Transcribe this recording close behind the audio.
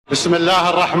بسم الله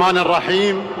الرحمن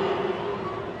الرحيم.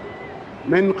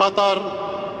 من قطر،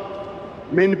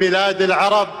 من بلاد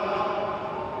العرب،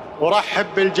 أرحب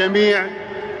بالجميع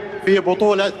في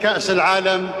بطولة كأس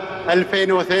العالم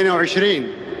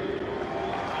 2022.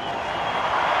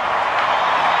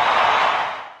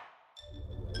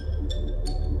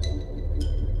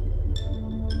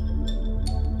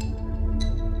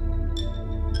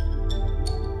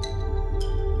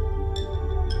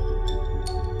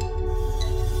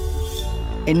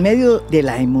 En medio de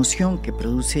la emoción que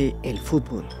produce el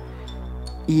fútbol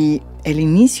y el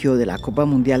inicio de la Copa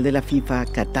Mundial de la FIFA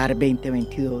Qatar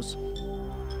 2022,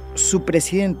 su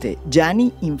presidente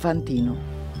Gianni Infantino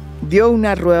dio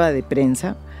una rueda de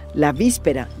prensa la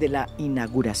víspera de la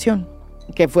inauguración,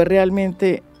 que fue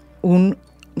realmente un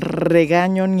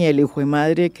regaño ni el hijo de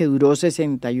madre que duró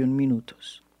 61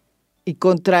 minutos. ¿Y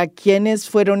contra quiénes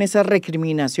fueron esas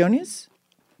recriminaciones?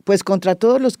 Pues contra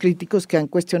todos los críticos que han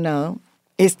cuestionado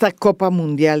esta Copa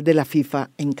Mundial de la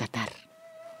FIFA en Qatar,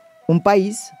 un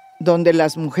país donde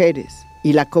las mujeres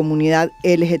y la comunidad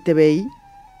LGTBI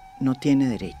no tiene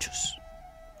derechos.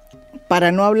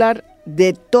 Para no hablar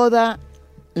de toda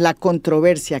la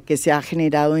controversia que se ha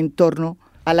generado en torno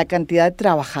a la cantidad de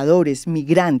trabajadores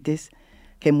migrantes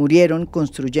que murieron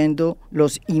construyendo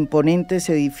los imponentes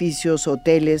edificios,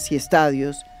 hoteles y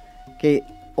estadios que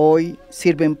hoy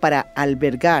sirven para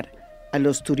albergar a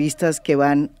los turistas que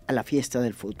van a la fiesta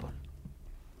del fútbol.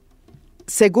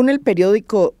 Según el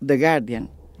periódico The Guardian,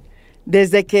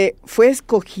 desde que fue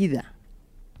escogida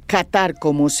Qatar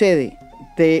como sede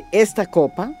de esta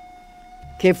copa,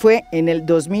 que fue en el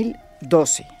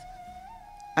 2012,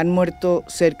 han muerto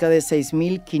cerca de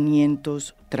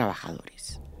 6.500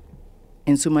 trabajadores,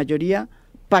 en su mayoría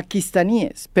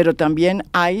pakistaníes, pero también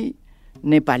hay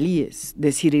nepalíes,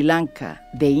 de Sri Lanka,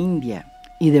 de India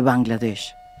y de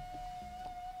Bangladesh.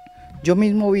 Yo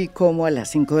mismo vi cómo a las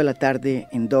 5 de la tarde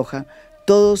en Doha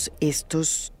todos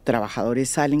estos trabajadores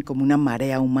salen como una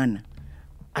marea humana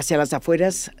hacia las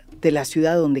afueras de la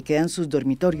ciudad donde quedan sus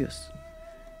dormitorios.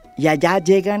 Y allá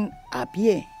llegan a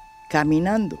pie,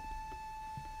 caminando.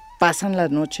 Pasan la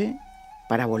noche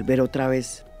para volver otra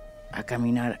vez a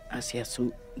caminar hacia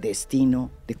su destino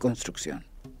de construcción.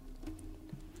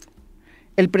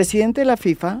 El presidente de la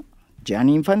FIFA,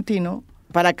 Gianni Infantino,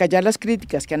 para callar las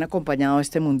críticas que han acompañado a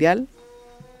este mundial,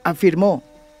 afirmó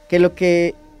que lo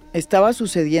que estaba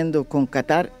sucediendo con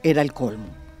Qatar era el colmo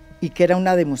y que era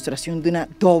una demostración de una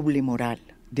doble moral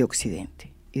de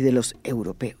Occidente y de los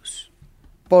europeos.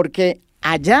 Porque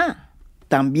allá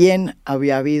también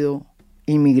había habido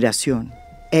inmigración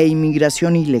e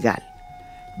inmigración ilegal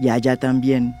y allá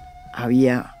también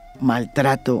había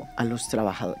maltrato a los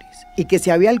trabajadores. Y que si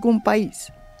había algún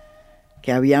país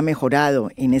que había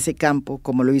mejorado en ese campo,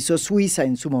 como lo hizo Suiza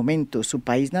en su momento, su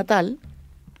país natal,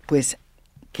 pues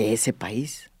que ese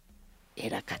país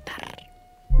era Qatar.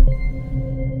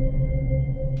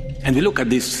 And we look at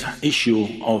this issue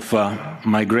of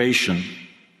migration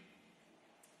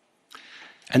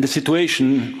and the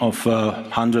situation of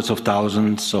hundreds of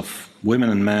thousands of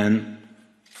women and men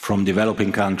from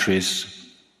developing countries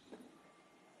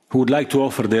who would like to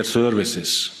offer their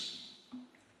services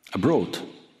abroad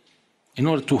in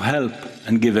order to help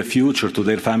and give a future to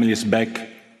their families back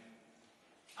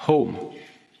home.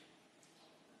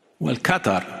 Well,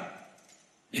 Qatar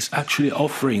is actually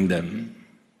offering them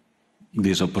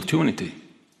this opportunity.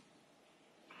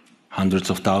 Hundreds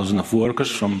of thousands of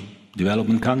workers from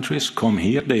developing countries come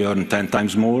here. They earn 10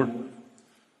 times more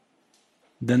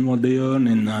than what they earn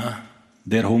in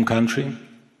their home country.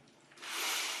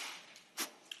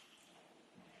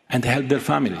 And help their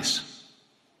families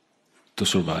to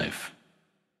survive.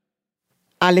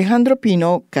 Alejandro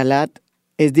Pino Calat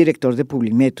es director de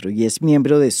Publimetro y es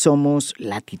miembro de Somos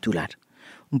la Titular,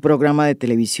 un programa de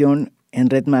televisión en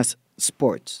Red Más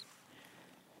Sports.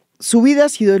 Su vida ha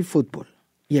sido el fútbol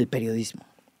y el periodismo.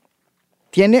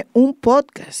 Tiene un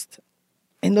podcast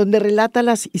en donde relata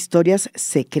las historias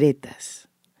secretas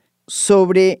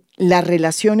sobre las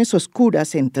relaciones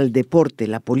oscuras entre el deporte,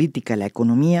 la política, la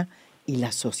economía y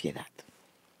la sociedad.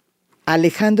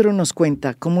 Alejandro nos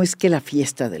cuenta cómo es que la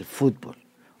fiesta del fútbol,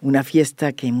 una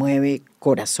fiesta que mueve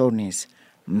corazones,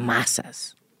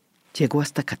 masas, llegó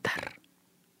hasta Qatar.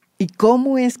 ¿Y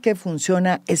cómo es que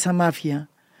funciona esa mafia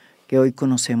que hoy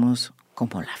conocemos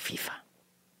como la FIFA?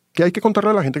 Que hay que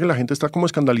contarle a la gente que la gente está como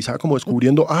escandalizada, como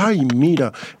descubriendo, ay,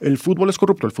 mira, el fútbol es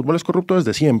corrupto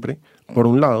desde siempre, por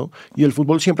un lado, y el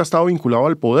fútbol siempre ha estado vinculado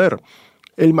al poder.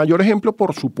 El mayor ejemplo,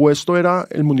 por supuesto, era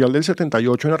el Mundial del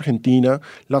 78 en Argentina,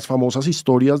 las famosas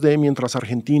historias de mientras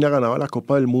Argentina ganaba la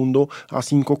Copa del Mundo, a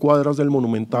 5 cuadras del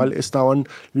Monumental estaban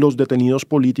los detenidos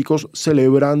políticos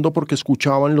celebrando porque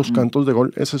escuchaban los cantos de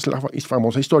gol. Esa es la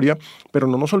famosa historia, pero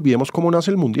no nos olvidemos cómo nace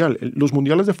el Mundial. Los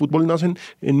Mundiales de fútbol nacen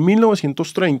en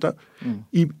 1930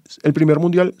 y el primer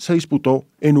Mundial se disputó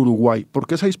en Uruguay. ¿Por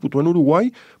qué se disputó en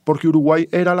Uruguay? Porque Uruguay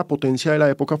era la potencia de la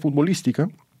época futbolística.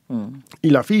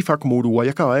 Y la FIFA, como Uruguay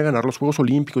acaba de ganar los Juegos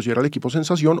Olímpicos y era el equipo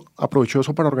sensación, aprovechó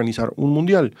eso para organizar un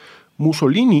mundial.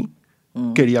 Mussolini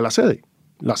quería la sede.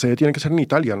 La sede tiene que ser en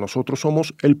Italia. Nosotros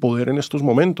somos el poder en estos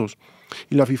momentos.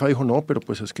 Y la FIFA dijo, no, pero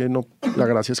pues es que no, la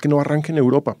gracia es que no arranque en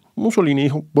Europa. Mussolini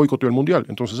dijo, boicoteó el mundial.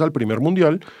 Entonces al primer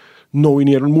mundial no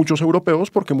vinieron muchos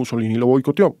europeos porque Mussolini lo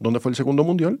boicoteó. ¿Dónde fue el segundo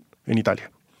mundial? En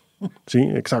Italia. Sí,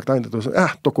 exactamente. Entonces,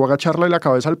 tocó agacharle la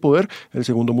cabeza al poder. El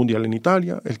segundo mundial en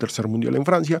Italia, el tercer mundial en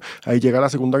Francia. Ahí llega la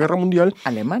Segunda Guerra Mundial.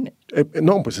 Alemania.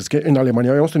 No, pues es que en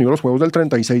Alemania habíamos tenido los Juegos del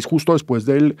 36 justo después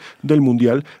del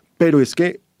mundial. Pero es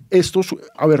que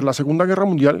la Segunda Guerra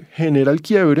Mundial genera el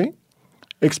quiebre,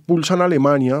 expulsan a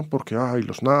Alemania porque,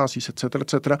 los nazis, etcétera,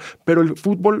 etcétera. Pero el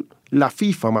fútbol, la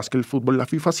FIFA, más que el fútbol, la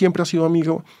FIFA siempre ha sido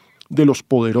amigo de los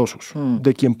poderosos,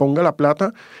 de quien ponga la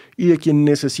plata y de quien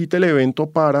necesite el evento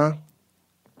para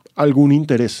algún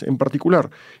interés en particular.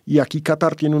 Y aquí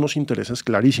Qatar tiene unos intereses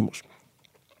clarísimos.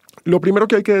 Lo primero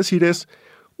que hay que decir es,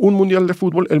 un mundial de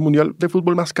fútbol, el mundial de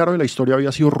fútbol más caro de la historia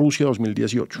había sido Rusia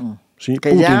 2018. ¿sí?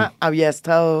 Que Putin, ya había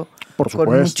estado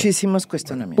con muchísimos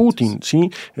cuestionamientos. Putin, sí.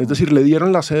 Es decir, le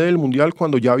dieron la sede del mundial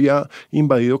cuando ya había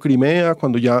invadido Crimea,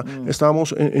 cuando ya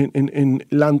estábamos en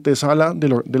la antesala de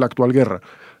la actual guerra.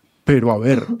 Pero a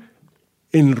ver,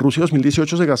 en Rusia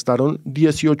 2018 se gastaron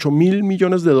 $18.000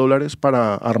 millones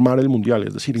para armar el mundial,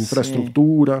 es decir,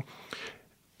 infraestructura.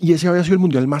 Y ese había sido el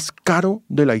mundial más caro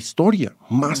de la historia,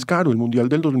 más caro. El mundial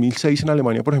del 2006 en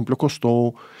Alemania, por ejemplo,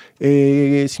 costó,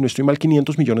 si no estoy mal,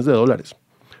 $500 millones,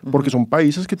 porque son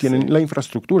países que tienen la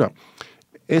infraestructura.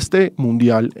 Este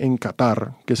mundial en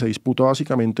Qatar, que se disputa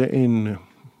básicamente en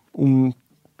un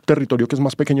territorio que es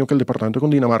más pequeño que el departamento de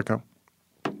Cundinamarca,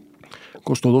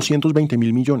 costó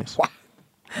 $220.000 millones.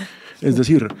 Es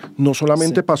decir, no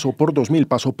solamente pasó por 2.000,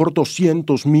 pasó por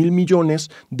 $200.000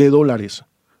 millones.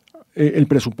 El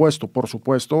presupuesto, por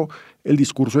supuesto, el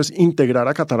discurso es integrar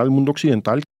a Qatar al mundo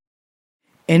occidental.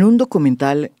 En un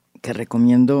documental que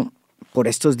recomiendo por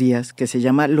estos días, que se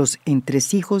llama Los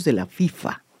entresijos de la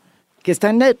FIFA, que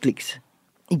está en Netflix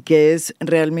y que es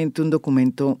realmente un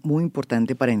documento muy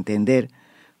importante para entender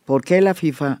por qué la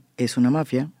FIFA es una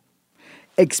mafia,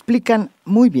 explican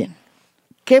muy bien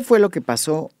qué fue lo que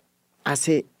pasó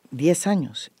hace 10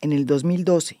 años, en el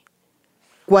 2012,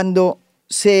 cuando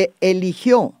se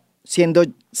eligió, siendo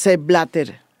Sepp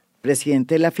Blatter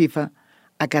presidente de la FIFA,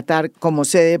 a Qatar como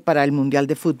sede para el Mundial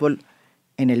de Fútbol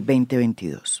en el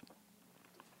 2022.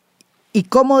 Y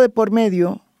cómo de por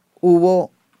medio hubo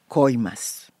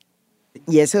coimas.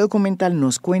 Y ese documental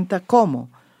nos cuenta cómo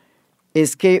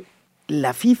es que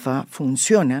la FIFA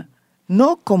funciona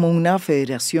no como una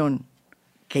federación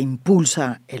que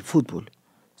impulsa el fútbol,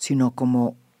 sino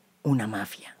como una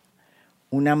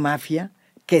mafia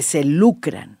que se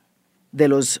lucran de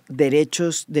los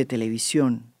derechos de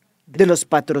televisión, de los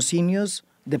patrocinios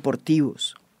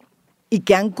deportivos, y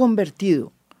que han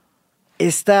convertido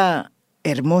esta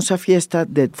hermosa fiesta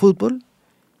de fútbol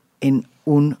en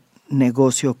un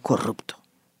negocio corrupto.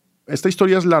 Esta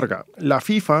historia es larga. La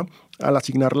FIFA, al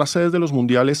asignar las sedes de los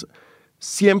mundiales,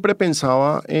 siempre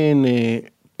pensaba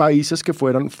en países que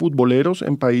fueran futboleros,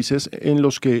 en países en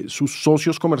los que sus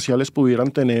socios comerciales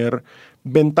pudieran tener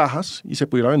ventajas y se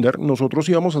pudiera vender. Nosotros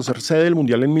íbamos a ser sede del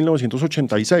Mundial en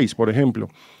 1986, por ejemplo,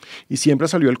 y siempre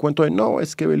salió el cuento de no,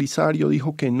 es que Belisario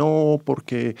dijo que no,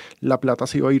 porque la plata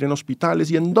se iba a ir en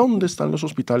hospitales. ¿Y en dónde están los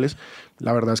hospitales?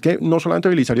 La verdad es que no solamente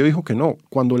Belisario dijo que no.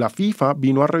 Cuando la FIFA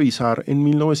vino a revisar en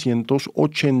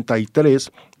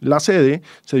 1983 la sede,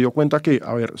 se dio cuenta que,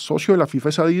 socio de la FIFA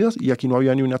es Adidas y aquí no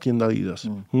había ni una tienda Adidas.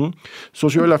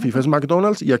 Socio de la FIFA es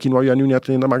McDonald's y aquí no había ni una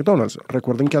tienda McDonald's.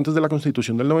 Recuerden que antes de la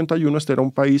Constitución del 91 este era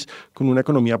un país con una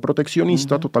economía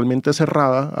proteccionista, totalmente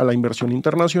cerrada a la inversión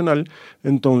internacional.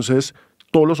 Entonces,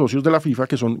 todos los socios de la FIFA,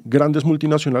 que son grandes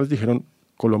multinacionales, dijeron,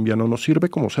 Colombia no nos sirve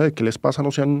como sede, ¿qué les pasa?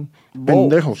 No sean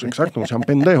pendejos, exacto, no sean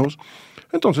pendejos.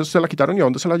 Entonces se la quitaron, ¿y a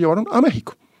dónde se la llevaron? A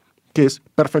México, que es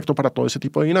perfecto para todo ese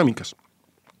tipo de dinámicas.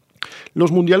 Los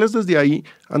mundiales desde ahí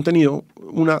han tenido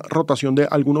una rotación de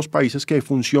algunos países que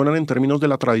funcionan en términos de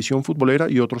la tradición futbolera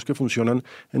y otros que funcionan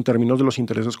en términos de los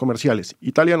intereses comerciales.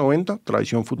 Italia 90,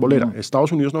 tradición futbolera.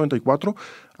 Estados Unidos 94,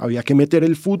 había que meter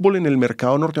el fútbol en el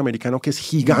mercado norteamericano, que es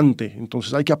gigante.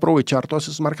 Entonces hay que aprovechar todas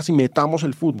esas marcas y metamos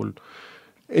el fútbol.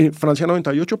 Francia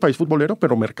 98, país futbolero,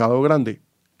 pero mercado grande.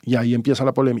 Y ahí empieza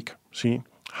la polémica, ¿sí?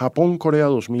 Japón, Corea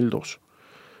 2002.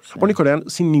 Sí. Japón y Corea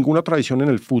sin ninguna tradición en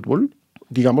el fútbol.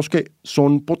 Digamos que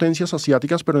son potencias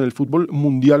asiáticas, pero en el fútbol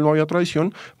mundial no había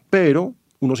tradición, pero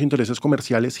unos intereses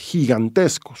comerciales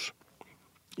gigantescos.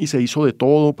 Y se hizo de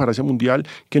todo para ese mundial,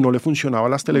 que no le funcionaba a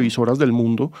las televisoras del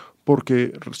mundo,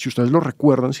 porque si ustedes lo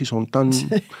recuerdan, si son tan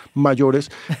mayores,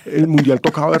 el mundial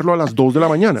tocaba verlo a las 2 de la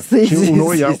mañana. Uno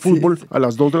veía fútbol a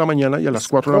las 2 de la mañana y a las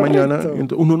 4 de la mañana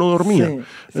uno no dormía.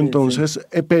 Entonces,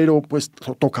 pero pues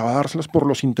tocaba dárselas por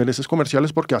los intereses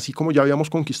comerciales, porque así como ya habíamos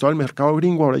conquistado el mercado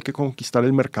gringo, ahora hay que conquistar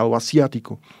el mercado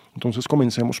asiático. Entonces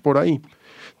comencemos por ahí.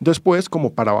 Después,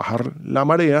 como para bajar la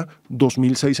marea,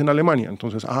 2006 en Alemania.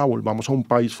 Entonces, volvamos a un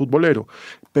país futbolero.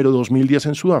 Pero 2010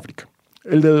 en Sudáfrica.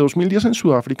 El de 2010 en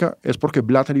Sudáfrica es porque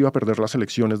Blatter iba a perder las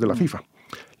elecciones de la FIFA.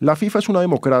 La FIFA es una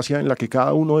democracia en la que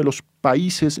cada uno de los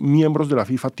países miembros de la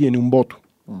FIFA tiene un voto.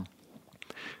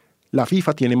 La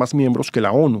FIFA tiene más miembros que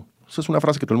la ONU. Esa es una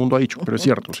frase que todo el mundo ha dicho, pero es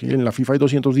cierto. ¿Sí? En la FIFA hay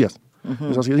 210.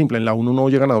 Es así de simple. En la ONU no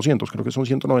llegan a 200, creo que son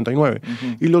 199.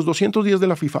 Y los 210 de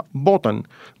la FIFA votan.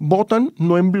 Votan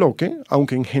no en bloque,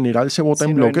 aunque en general se vota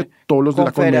en bloque. Todos los de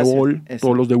la Conmebol,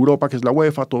 todos los de Europa, que es la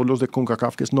UEFA, todos los de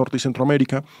CONCACAF, que es Norte y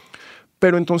Centroamérica.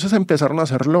 Pero entonces empezaron a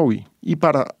hacer lobby. Y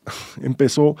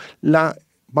empezó la,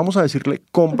 vamos a decirle,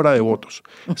 compra de votos.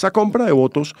 Esa compra de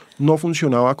votos no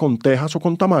funcionaba con tejas o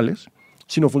con tamales,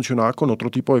 sino funcionaba con otro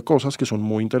tipo de cosas que son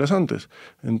muy interesantes.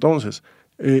 Entonces,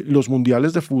 los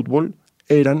mundiales de fútbol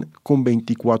eran con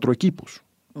 24 equipos.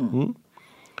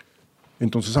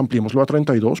 Entonces, ampliémoslo a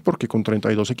 32, porque con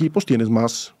 32 equipos tienes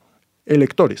más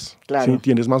electores. Claro. ¿Sí?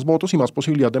 Tienes más votos y más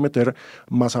posibilidad de meter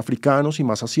más africanos y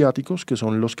más asiáticos, que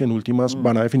son los que en últimas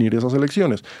van a definir esas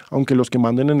elecciones. Aunque los que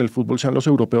manden en el fútbol sean los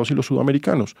europeos y los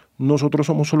sudamericanos. Nosotros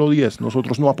somos solo 10,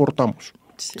 nosotros no aportamos.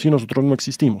 Sí. Nosotros no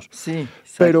existimos. Sí,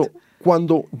 pero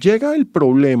cuando llega el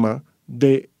problema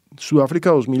de Sudáfrica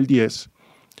 2010,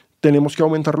 tenemos que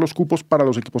aumentar los cupos para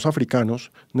los equipos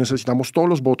africanos. Necesitamos todos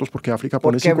los votos porque África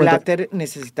pone 50. Porque Blatter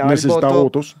necesitaba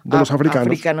votos de los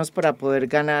africanos para poder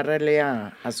ganarle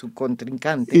a su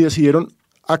contrincante. Y decidieron,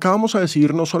 acá vamos a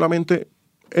decidir no solamente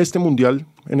este mundial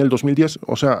en el 2010,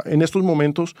 o sea, en estos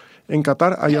momentos en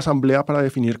Qatar hay asamblea para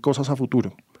definir cosas a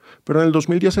futuro. Pero en el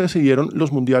 2010 se decidieron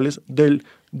los mundiales del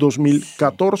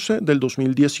 2014, del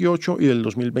 2018 y del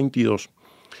 2022.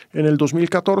 En el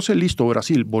 2014, listo,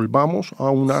 Brasil, volvamos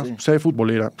a una sede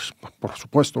futbolera, pues, por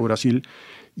supuesto, Brasil,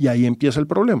 y ahí empieza el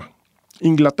problema.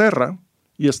 Inglaterra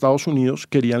y Estados Unidos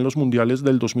querían los mundiales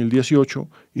del 2018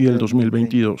 y del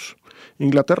 2022.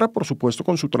 Inglaterra, por supuesto,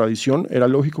 con su tradición, era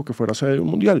lógico que fuera sede de un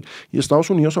mundial, y Estados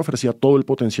Unidos ofrecía todo el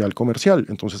potencial comercial,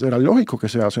 entonces era lógico que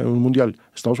sea sede de un mundial.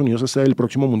 Estados Unidos es sede del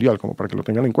próximo mundial, como para que lo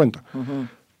tengan en cuenta.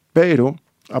 Pero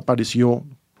apareció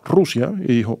Rusia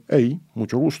y dijo, hey,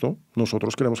 mucho gusto,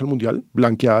 nosotros queremos el mundial,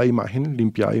 blanqueada de imagen,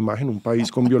 limpiada de imagen, un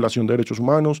país con violación de derechos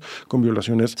humanos, con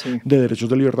violaciones de derechos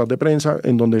de libertad de prensa,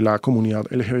 en donde la comunidad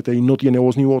LGBTI no tiene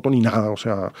voz ni voto ni nada, o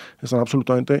sea, están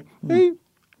absolutamente...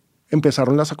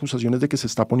 Empezaron las acusaciones de que se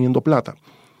está poniendo plata.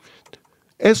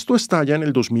 Esto estalla en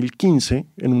el 2015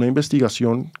 en una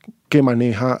investigación que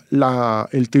maneja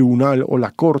el tribunal o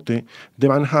la corte de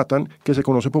Manhattan, que se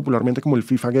conoce popularmente como el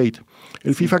FIFA Gate.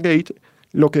 El FIFA Gate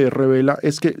lo que revela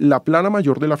es que la plana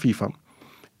mayor de la FIFA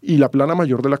y la plana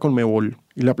mayor de la Conmebol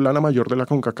y la plana mayor de la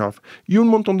CONCACAF y un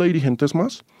montón de dirigentes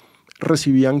más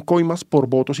recibían coimas por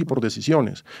votos y por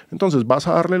decisiones. Entonces, ¿vas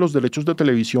a darle los derechos de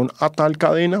televisión a tal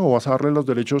cadena o vas a darle los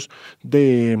derechos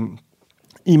de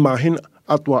imagen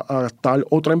a tal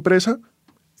otra empresa?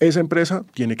 Esa empresa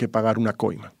tiene que pagar una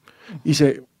coima. Y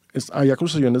hay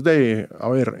acusaciones de,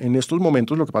 en estos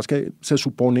momentos lo que pasa es que se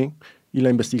supone, y la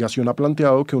investigación ha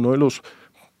planteado que uno de los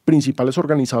principales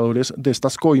organizadores de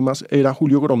estas coimas era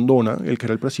Julio Grondona, el que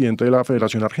era el presidente de la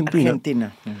Federación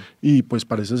Argentina. Y pues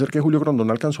parece ser que Julio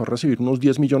Grondona alcanzó a recibir unos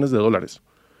 10 millones de dólares,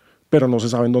 pero no se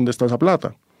sabe en dónde está esa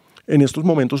plata. En estos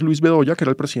momentos Luis Bedoya, que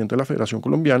era el presidente de la Federación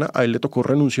Colombiana, a él le tocó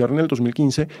renunciar en el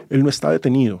 2015, él no está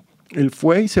detenido. Él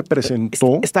fue y se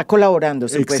presentó. Está colaborando,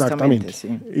 supuestamente.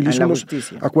 Exactamente. Él hizo unos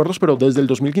acuerdos, pero desde el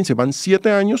 2015 van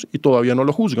 7 años y todavía no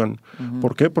lo juzgan.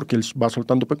 ¿Por qué? Porque él va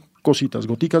soltando cositas,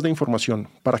 goticas de información,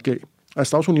 para que a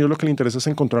Estados Unidos lo que le interesa es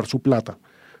encontrar su plata.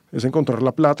 Es encontrar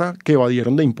la plata que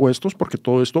evadieron de impuestos, porque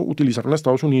todo esto utilizaron a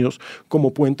Estados Unidos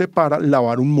como puente para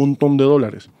lavar un montón de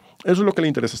dólares. Eso es lo que le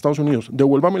interesa a Estados Unidos.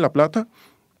 Devuélvame la plata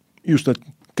y usted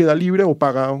queda libre o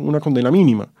paga una condena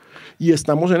mínima. Y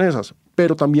estamos en esas.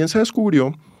 Pero también se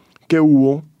descubrió que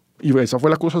hubo, y esa fue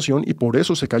la acusación, y por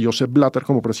eso se cayó Sepp Blatter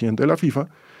como presidente de la FIFA,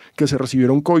 que se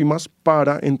recibieron coimas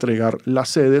para entregar las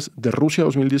sedes de Rusia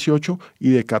 2018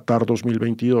 y de Qatar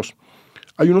 2022.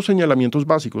 Hay unos señalamientos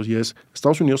básicos y es,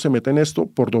 Estados Unidos se mete en esto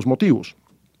por dos motivos.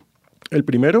 El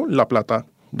primero, la plata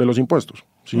de los impuestos.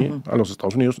 ¿Sí? A los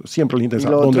Estados Unidos siempre le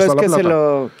interesa dónde está la plata. Se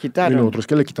lo quitaron. Y lo otro es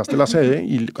que le quitaste la sede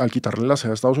y al quitarle la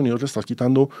sede a Estados Unidos le estás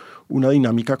quitando una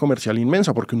dinámica comercial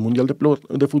inmensa porque un mundial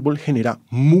de fútbol genera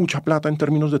mucha plata en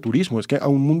términos de turismo. Es que a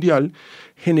un mundial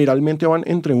generalmente van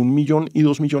entre 1 millón y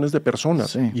 2 millones de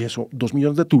personas. Sí. Y eso, 2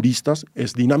 millones de turistas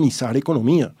es dinamizar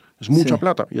economía. Es mucha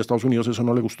plata y a Estados Unidos eso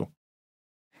no le gustó.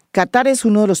 Qatar es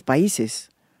uno de los países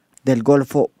del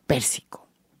Golfo Pérsico.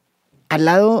 Al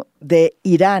lado de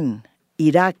Irán,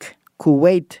 Irak,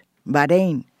 Kuwait,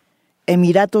 Bahrein,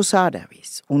 Emiratos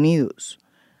Árabes Unidos,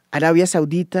 Arabia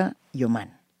Saudita y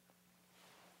Omán.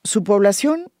 Su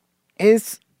población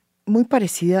es muy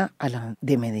parecida a la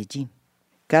de Medellín,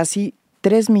 casi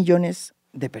 3 millones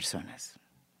de personas.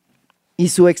 Y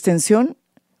su extensión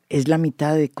es la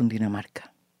mitad de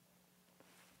Cundinamarca.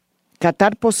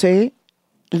 Qatar posee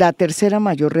la tercera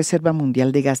mayor reserva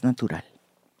mundial de gas natural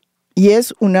y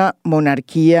es una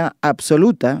monarquía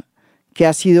absoluta que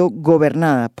ha sido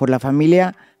gobernada por la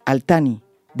familia Al Thani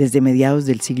desde mediados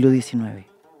del siglo XIX.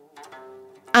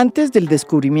 Antes del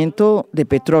descubrimiento de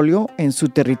petróleo en su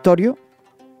territorio,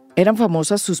 eran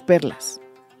famosas sus perlas.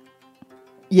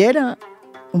 Y era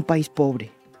un país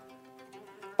pobre.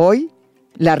 Hoy,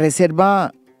 la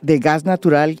reserva de gas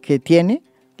natural que tiene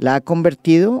la ha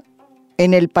convertido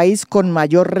en el país con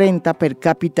mayor renta per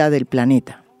cápita del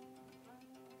planeta.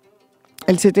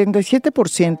 El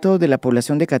 77% de la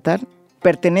población de Qatar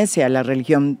pertenece a la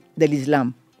religión del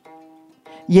Islam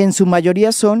y en su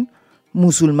mayoría son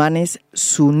musulmanes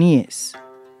suníes.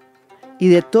 Y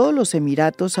de todos los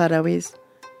emiratos árabes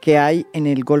que hay en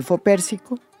el Golfo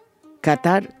Pérsico,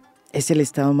 Qatar es el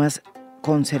estado más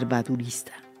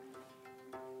conservadurista.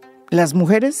 Las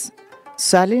mujeres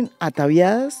salen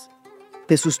ataviadas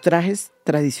de sus trajes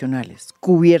tradicionales,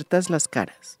 cubiertas las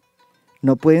caras.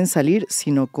 No pueden salir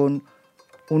sino con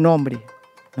un hombre,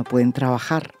 no pueden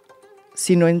trabajar,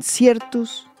 sino en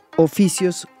ciertos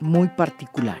oficios muy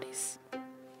particulares.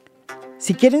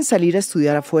 Si quieren salir a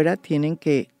estudiar afuera, tienen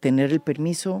que tener el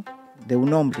permiso de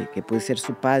un hombre, que puede ser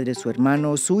su padre, su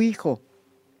hermano o su hijo.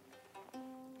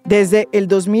 Desde el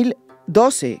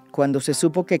 2012, cuando se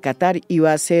supo que Qatar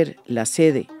iba a ser la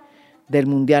sede del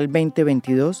Mundial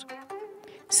 2022,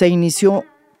 se inició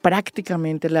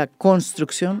prácticamente la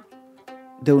construcción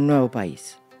de un nuevo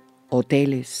país.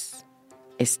 Hoteles,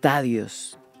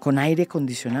 estadios, con aire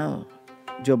acondicionado.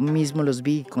 Yo mismo los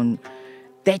vi con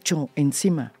techo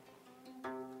encima,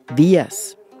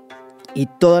 vías y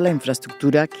toda la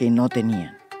infraestructura que no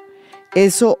tenían.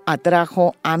 Eso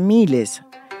atrajo a miles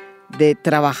de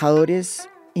trabajadores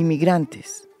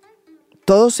inmigrantes.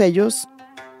 Todos ellos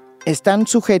están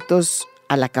sujetos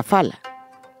a la kafala,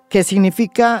 que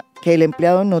significa que el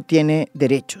empleado no tiene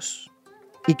derechos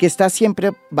y que está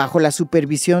siempre bajo la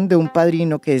supervisión de un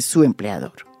padrino que es su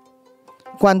empleador.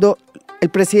 Cuando el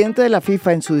presidente de la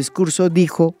FIFA en su discurso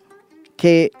dijo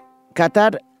que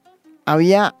Qatar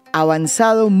había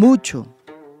avanzado mucho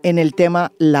en el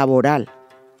tema laboral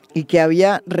y que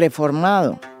había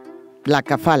reformado la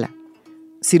kafala.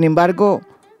 Sin embargo,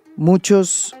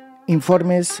 muchos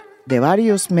informes de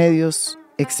varios medios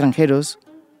extranjeros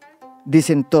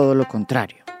dicen todo lo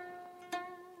contrario.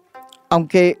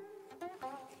 Aunque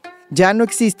ya no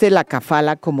existe la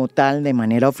kafala como tal de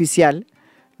manera oficial,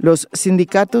 los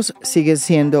sindicatos siguen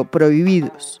siendo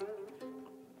prohibidos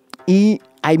y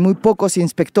hay muy pocos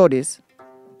inspectores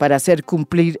para hacer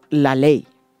cumplir la ley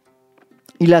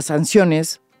y las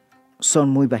sanciones son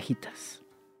muy bajitas.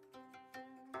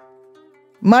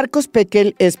 Marcos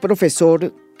Pekel es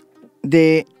profesor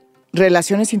de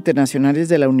Relaciones Internacionales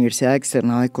de la Universidad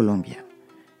Externada de Colombia.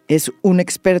 Es un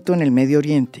experto en el Medio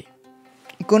Oriente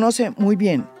y conoce muy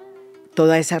bien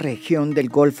toda esa región del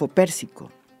Golfo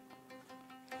Pérsico.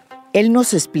 Él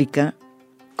nos explica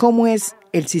cómo es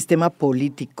el sistema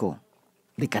político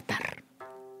de Qatar,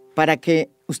 para que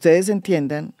ustedes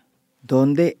entiendan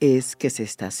dónde es que se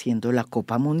está haciendo la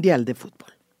Copa Mundial de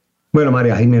Fútbol. Bueno,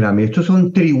 María Jimena, estos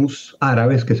son tribus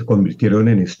árabes que se convirtieron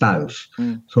en estados.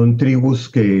 Son tribus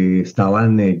que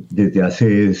estaban desde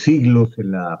hace siglos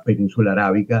en la península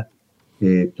arábiga.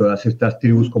 Todas estas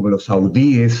tribus, como los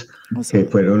saudíes, que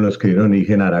fueron los que dieron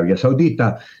origen a Arabia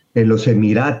Saudita. En los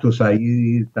Emiratos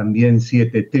hay también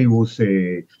 7 tribus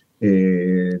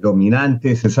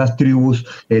dominantes. Esas tribus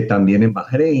también en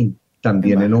Bahrein.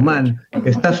 también en Omán.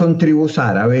 Estas son tribus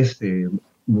árabes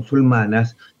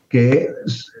musulmanas que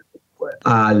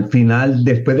al final,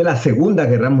 después de la Segunda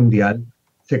Guerra Mundial,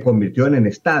 se convirtieron en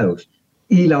estados.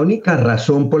 Y la única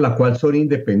razón por la cual son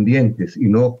independientes y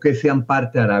no que sean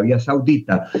parte de Arabia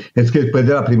Saudita es que después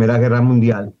de la Primera Guerra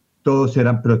Mundial todos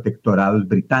eran protectorados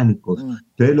británicos.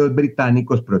 Entonces los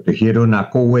británicos protegieron a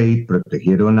Kuwait,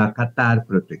 protegieron a Qatar,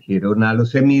 protegieron a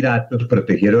los Emiratos,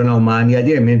 protegieron a Omán y a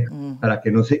Yemen para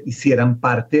que no se hicieran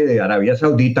parte de Arabia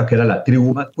Saudita, que era la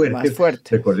tribu más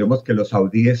fuerte. Recordemos que los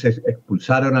saudíes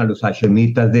expulsaron a los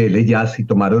hashemitas de El Hiyaz y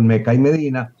tomaron Meca y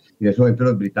Medina. Y en ese momento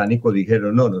los británicos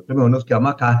dijeron, no, nosotros mejor nos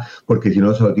quedamos acá porque si no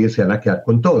los saudíes se van a quedar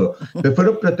con todo. Entonces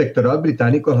fueron protectorados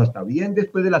británicos hasta bien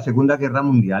después de la Segunda Guerra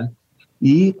Mundial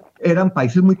y eran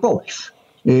países muy pobres.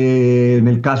 En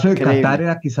el caso de Qatar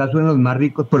era quizás uno de los más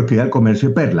ricos porque era el comercio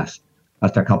de perlas,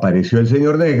 hasta que apareció el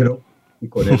señor negro y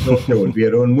con eso se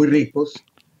volvieron muy ricos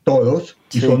todos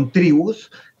y son tribus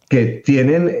que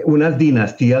tienen unas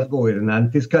dinastías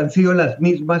gobernantes que han sido las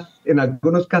mismas, en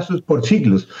algunos casos por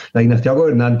siglos. La dinastía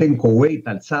gobernante en Kuwait,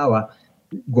 Al-Saba,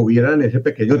 gobiernan ese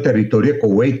pequeño territorio de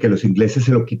Kuwait que los ingleses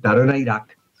se lo quitaron a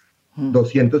Irak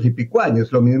 200 y pico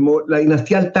años. Lo mismo, la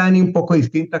dinastía Al-Thani, un poco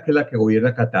distinta, que es la que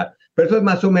gobierna Qatar. Pero eso es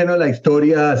más o menos la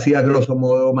historia, así a grosso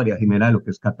modo, María Jimena, de lo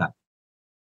que es Qatar.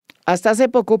 Hasta hace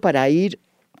poco, para ir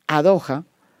a Doha,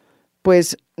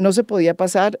 pues no se podía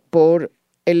pasar por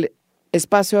el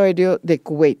espacio aéreo de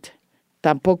Kuwait.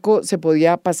 Tampoco se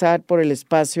podía pasar por el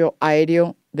espacio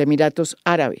aéreo de Emiratos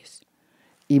Árabes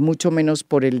y mucho menos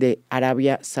por el de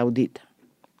Arabia Saudita.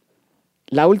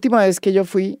 La última vez que yo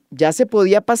fui, ya se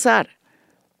podía pasar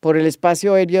por el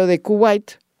espacio aéreo de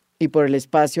Kuwait y por el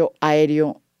espacio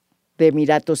aéreo de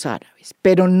Emiratos Árabes,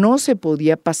 pero no se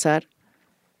podía pasar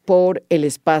por el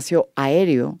espacio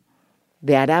aéreo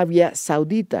de Arabia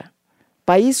Saudita,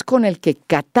 país con el que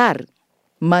Qatar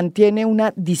mantiene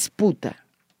una disputa.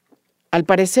 Al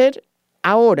parecer,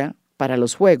 ahora, para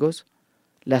los Juegos,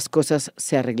 las cosas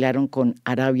se arreglaron con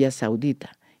Arabia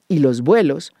Saudita y los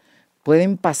vuelos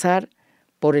pueden pasar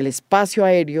por el espacio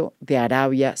aéreo de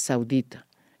Arabia Saudita,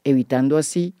 evitando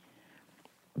así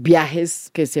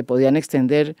viajes que se podían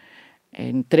extender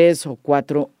en 3 o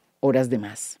 4 horas de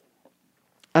más.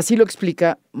 Así lo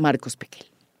explica Marcos Pequel.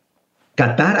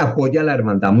 Qatar apoya a la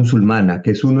hermandad musulmana,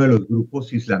 que es uno de los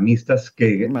grupos islamistas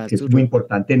que es muy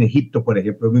importante en Egipto, por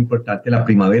ejemplo, es muy importante la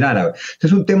primavera árabe. Este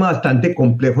es un tema bastante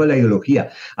complejo de la ideología.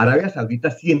 Arabia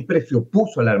Saudita siempre se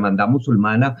opuso a la hermandad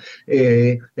musulmana.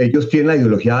 Ellos tienen la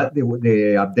ideología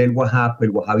de Abdel Wahab,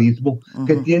 el wahabismo,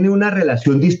 que tiene una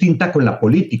relación distinta con la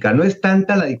política. No es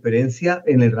tanta la diferencia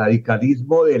en el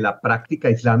radicalismo de la práctica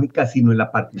islámica, sino en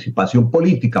la participación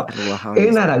política.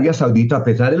 En Arabia Saudita, a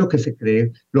pesar de lo que se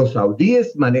cree, los saudíes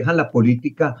manejan la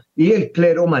política y el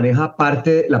clero maneja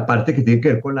la parte que tiene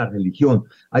que ver con la religión.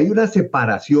 Hay una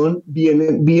separación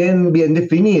bien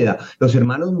definida. Los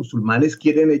hermanos musulmanes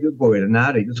quieren ellos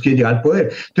gobernar, ellos quieren llegar al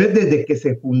poder. Entonces, desde que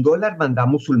se fundó la hermandad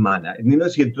musulmana en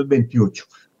 1928,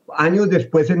 años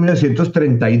después, en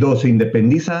 1932, se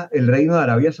independiza el Reino de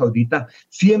Arabia Saudita,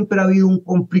 siempre ha habido un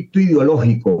conflicto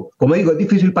ideológico. Como digo, es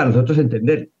difícil para nosotros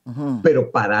entender,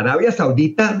 pero para Arabia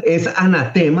Saudita es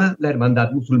anatema la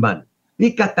hermandad musulmana.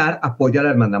 Y Qatar apoya a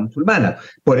la hermandad musulmana.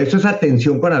 Por eso esa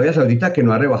tensión con Arabia Saudita que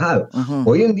no ha rebajado.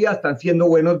 Hoy en día están siendo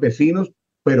buenos vecinos,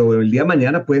 pero el día de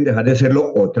mañana pueden dejar de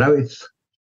serlo otra vez.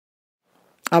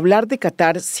 Hablar de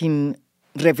Qatar sin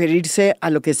referirse a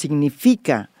lo que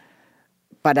significa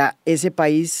para ese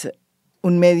país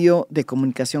un medio de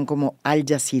comunicación como Al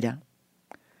Jazeera,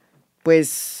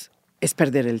 pues es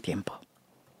perder el tiempo.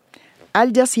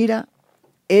 Al Jazeera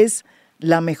es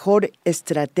la mejor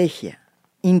estrategia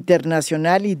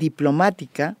internacional y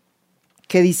diplomática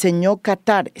que diseñó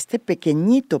Qatar, este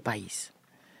pequeñito país,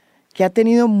 que ha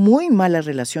tenido muy malas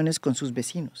relaciones con sus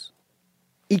vecinos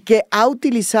y que ha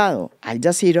utilizado Al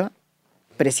Jazeera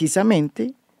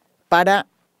precisamente para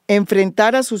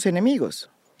enfrentar a sus enemigos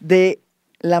de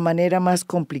la manera más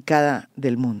complicada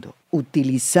del mundo,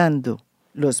 utilizando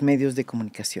los medios de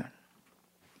comunicación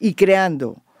y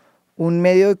creando un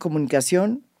medio de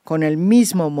comunicación con el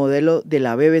mismo modelo de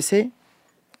la BBC,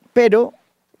 pero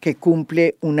que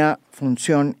cumple una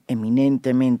función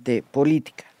eminentemente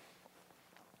política.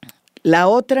 La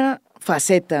otra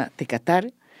faceta de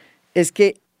Qatar es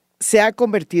que se ha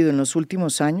convertido en los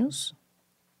últimos años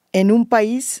en un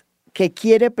país que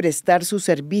quiere prestar sus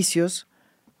servicios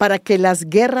para que las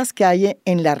guerras que hay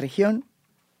en la región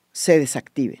se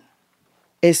desactiven.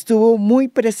 Estuvo muy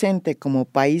presente como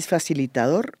país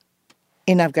facilitador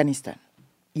en Afganistán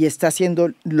y está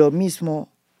haciendo lo mismo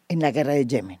en la guerra de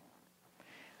Yemen,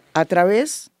 a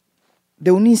través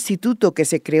de un instituto que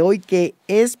se creó y que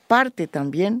es parte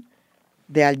también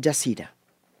de Al Jazeera,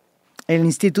 el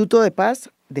Instituto de Paz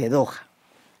de Doha.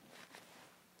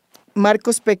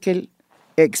 Marcos Pekel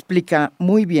explica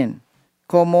muy bien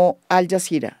cómo Al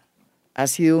Jazeera ha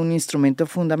sido un instrumento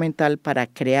fundamental para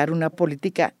crear una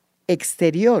política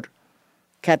exterior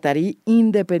catarí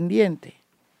independiente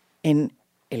en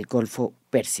el Golfo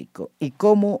Pérsico y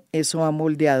cómo eso ha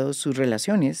moldeado sus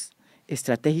relaciones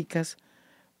estratégicas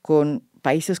con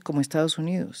países como Estados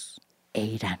Unidos e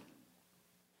Irán.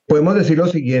 Podemos decir lo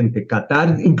siguiente,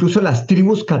 Qatar, incluso las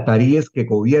tribus cataríes que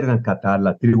gobiernan Qatar,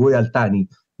 la tribu de Al-Thani,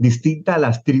 distinta a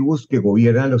las tribus que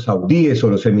gobiernan los saudíes o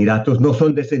los emiratos, no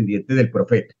son descendientes del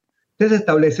profeta. Entonces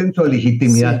establecen su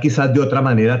legitimidad quizás de otra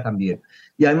manera también.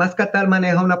 Y además Qatar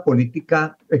maneja una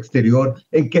política exterior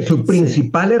en que su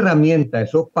principal herramienta de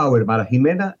soft power, Mara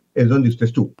Jimena, es donde usted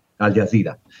estuvo, Al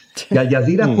Jazeera. Y Al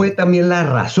Jazeera fue también la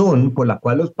razón por la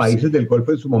cual los países del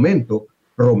Golfo en su momento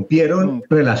rompieron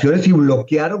relaciones y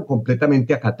bloquearon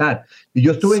completamente a Qatar. Y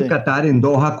yo estuve en Qatar, en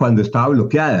Doha, cuando estaba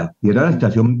bloqueada. Y era una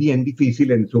situación bien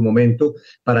difícil en su momento.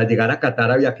 Para llegar a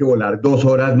Qatar había que volar 2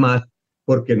 horas más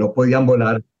porque no podían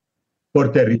volar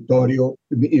por territorio,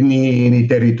 ni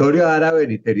territorio árabe,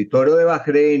 ni territorio de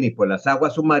Bahrein, ni por las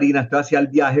aguas submarinas. Entonces hacía el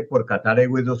viaje por Qatar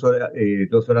Airways 2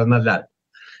 horas más largo.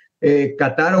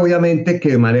 Qatar, obviamente,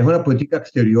 que maneja una política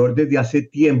exterior desde hace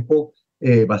tiempo,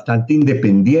 bastante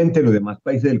independiente de los demás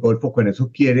países del Golfo, con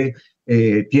eso tiene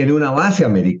una base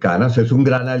americana, o sea, es un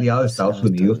gran aliado de Estados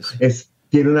Unidos,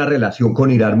 tiene una relación con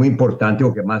Irán muy importante,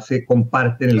 porque más se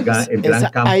comparten el gran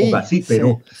campo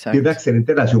gasífero, tiene una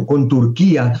excelente relación con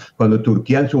Turquía, cuando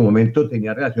Turquía en su momento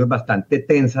tenía relaciones bastante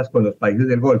tensas con los países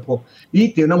del Golfo, y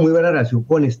tiene una muy buena relación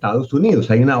con Estados Unidos,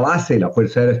 hay una base de la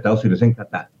Fuerza Aérea de Estados Unidos en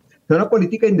Qatar. Es una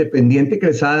política independiente que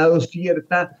les ha dado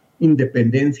cierta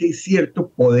independencia y cierto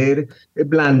poder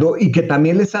blando y que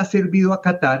también les ha servido a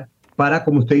Qatar para,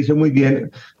 como usted dice muy bien,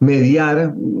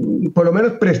 mediar, por lo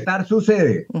menos prestar su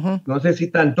sede. No sé si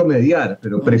tanto mediar,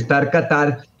 pero prestar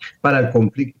Qatar para el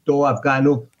conflicto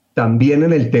afgano, también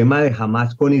en el tema de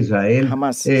Hamas con Israel.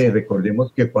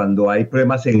 Recordemos que cuando hay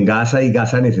problemas en Gaza y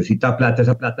Gaza necesita plata,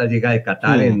 esa plata llega de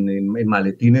Qatar en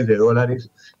maletines de dólares.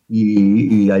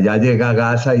 Y allá llega a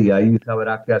Gaza y ahí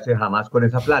sabrá qué hace Hamas con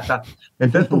esa plata.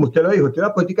 Entonces, como usted lo dijo, tiene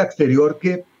una política exterior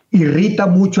que irrita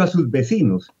mucho a sus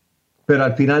vecinos, pero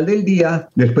al final del día,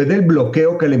 después del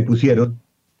bloqueo que le impusieron,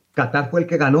 Qatar fue el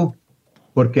que ganó,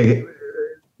 porque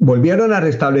volvieron a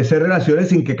restablecer relaciones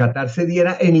sin que Qatar se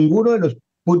diera en ninguno de los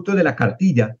puntos de la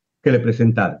cartilla que le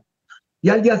presentaron. Y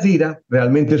Al Jazeera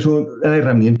realmente es una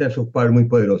herramienta de soft power muy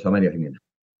poderosa, María Jimena.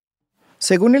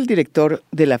 Según el director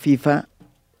de la FIFA,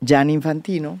 Gianni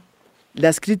Infantino,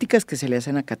 las críticas que se le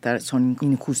hacen a Qatar son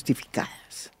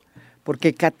injustificadas,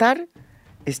 porque Qatar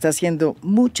está haciendo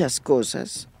muchas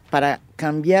cosas para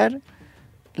cambiar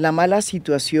la mala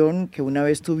situación que una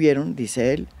vez tuvieron,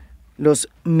 dice él, los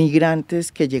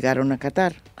migrantes que llegaron a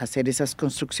Qatar a hacer esas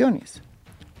construcciones,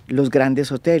 los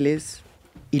grandes hoteles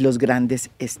y los grandes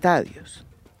estadios,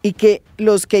 y que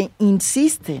los que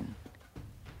insisten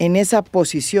en esa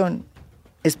posición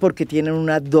es porque tienen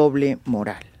una doble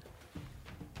moral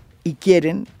y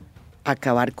quieren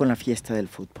acabar con la fiesta del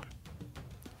fútbol.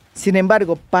 Sin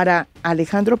embargo, para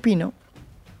Alejandro Pino,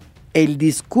 el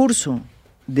discurso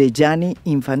de Gianni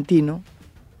Infantino,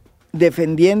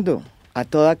 defendiendo a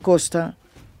toda costa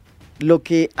lo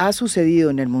que ha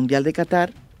sucedido en el Mundial de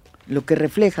Qatar, lo que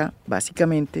refleja,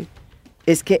 básicamente,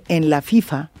 es que en la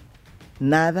FIFA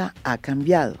nada ha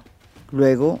cambiado.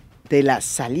 Luego de la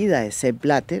salida de Sepp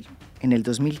Blatter en el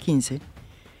 2015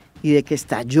 y de que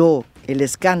estalló el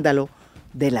escándalo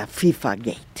de la FIFA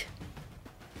Gate.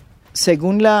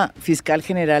 Según la fiscal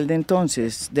general de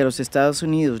entonces de los Estados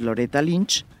Unidos, Loretta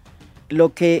Lynch,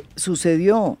 lo que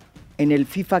sucedió en el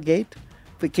FIFA Gate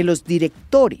fue que los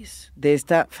directores de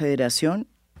esta federación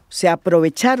se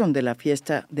aprovecharon de la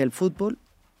fiesta del fútbol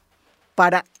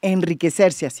para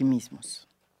enriquecerse a sí mismos.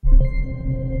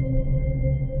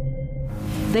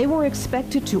 They were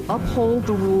expected to uphold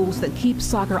the rules that keep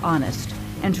soccer honest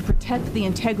and to protect the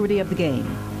integrity of the game.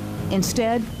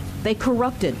 Instead, they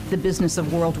corrupted the business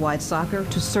of worldwide soccer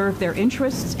to serve their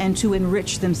interests and to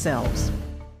enrich themselves.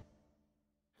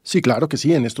 Sí, claro que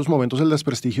sí. En estos momentos el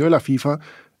desprestigio de la FIFA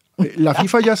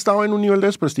ya estaba en un nivel de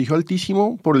desprestigio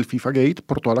altísimo por el FIFA Gate,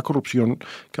 por toda la corrupción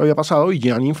que había pasado, y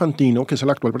Gianni Infantino, que es el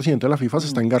actual presidente de la FIFA, se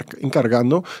está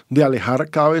encargando de alejar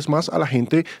cada vez más a la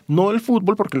gente, no del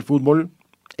fútbol, porque el fútbol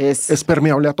es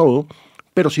permeable a todo,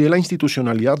 pero sí de la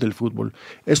institucionalidad del fútbol.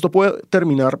 Esto puede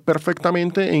terminar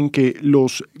perfectamente en que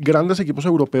los grandes equipos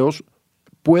europeos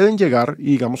pueden llegar,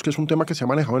 y digamos que es un tema que se ha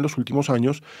manejado en los últimos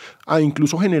años, a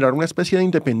incluso generar una especie de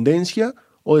independencia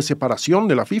o de separación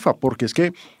de la FIFA, porque es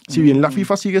que si bien la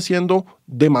FIFA sigue siendo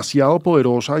demasiado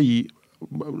poderosa, y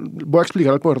voy a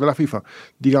explicar el poder de la FIFA,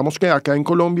 digamos que acá en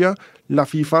Colombia la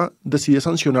FIFA decide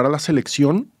sancionar a la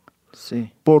selección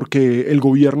porque el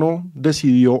gobierno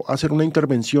decidió hacer una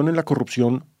intervención en la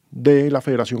corrupción de la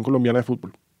Federación Colombiana de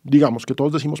Fútbol. Digamos que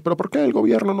todos decimos, ¿pero por qué el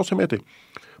gobierno no se mete?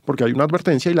 Porque hay una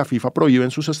advertencia y la FIFA prohíbe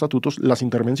en sus estatutos las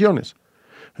intervenciones.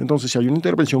 Entonces, si hay una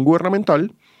intervención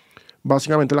gubernamental,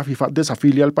 básicamente la FIFA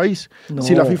desafilia al país. No.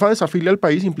 Si la FIFA desafilia al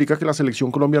país, implica que la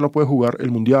selección Colombia no puede jugar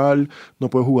el Mundial, no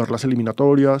puede jugar las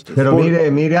eliminatorias. Pero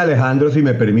mire Alejandro, si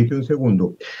me permite un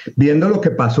segundo. Viendo lo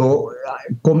que pasó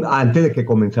antes de que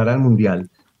comenzara el Mundial,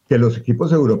 que los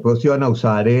equipos europeos iban a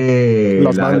usar el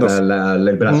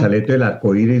brazalete del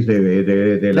arco iris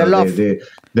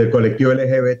del colectivo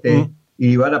LGBT,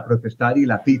 iban a protestar, y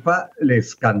la FIFA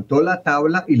les cantó la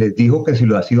tabla y les dijo que si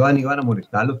lo hacían iban a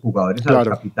molestar a los jugadores, a los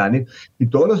capitanes, y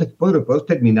todos los equipos europeos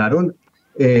terminaron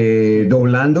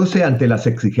doblándose ante las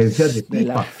exigencias de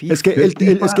FIFA. Es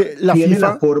que la tiene FIFA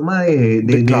la forma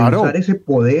de usar ese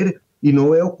poder, y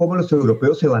no veo cómo los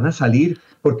europeos se van a salir,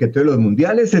 porque entonces los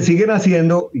mundiales se siguen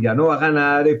haciendo y ya no va a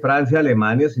ganar Francia,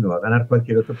 Alemania, sino va a ganar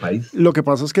cualquier otro país. Lo que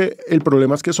pasa es que el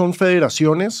problema es que son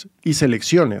federaciones y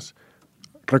selecciones.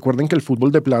 Recuerden que el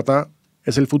fútbol de plata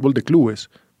es el fútbol de clubes.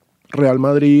 Real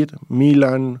Madrid,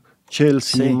 Milan,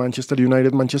 Chelsea, Manchester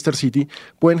United, Manchester City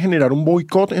pueden generar un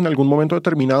boicot en algún momento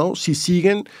determinado si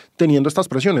siguen teniendo estas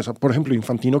presiones. Por ejemplo,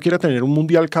 Infantino quiere tener un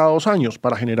mundial cada 2 años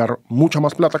para generar mucha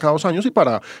más plata cada 2 años y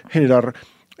para generar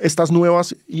estas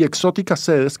nuevas y exóticas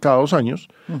sedes cada 2 años.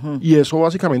 Y eso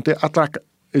básicamente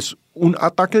es un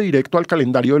ataque directo al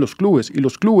calendario de los clubes, y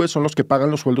los clubes son los que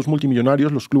pagan los sueldos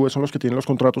multimillonarios, los clubes son los que tienen los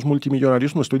contratos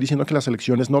multimillonarios. No estoy diciendo que las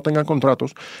selecciones no tengan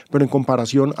contratos, pero en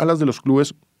comparación a las de los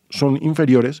clubes son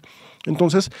inferiores.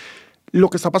 Entonces, lo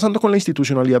que está pasando con la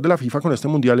institucionalidad de la FIFA con este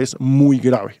mundial es muy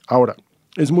grave. Ahora,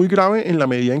 es muy grave en la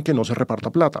medida en que no se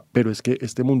reparta plata, pero es que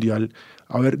este mundial,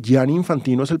 Gianni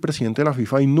Infantino es el presidente de la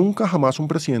FIFA, y nunca jamás un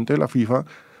presidente de la FIFA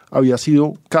había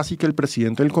sido casi que el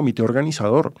presidente del comité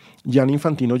organizador. Gianni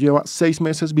Infantino lleva 6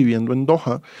 meses viviendo en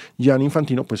Doha. Gianni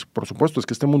Infantino, pues por supuesto, es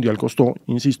que este mundial costó,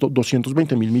 insisto,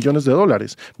 $220 mil millones,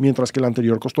 mientras que el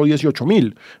anterior costó 18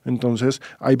 mil. Entonces,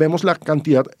 ahí vemos la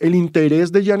cantidad, el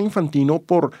interés de Gianni Infantino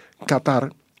por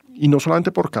Qatar, y no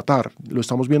solamente por Qatar, lo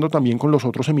estamos viendo también con los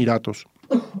otros Emiratos,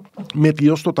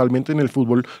 metidos totalmente en el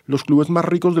fútbol. Los clubes más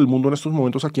ricos del mundo en estos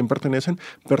momentos, ¿a quién pertenecen?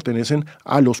 Pertenecen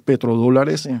a los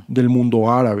petrodólares del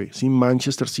mundo árabe. ¿Sí?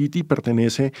 Manchester City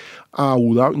pertenece a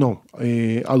Abu Dhabi,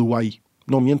 a Dubái.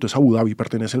 No, miento, es Abu Dhabi,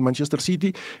 pertenece al Manchester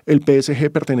City, el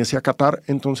PSG pertenece a Qatar.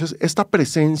 Entonces, esta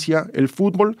presencia, el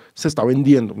fútbol se está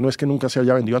vendiendo. No es que nunca se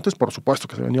haya vendido antes, por supuesto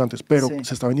que se vendió antes, pero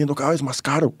se está vendiendo cada vez más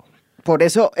caro. Por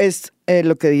eso es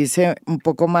lo que dice un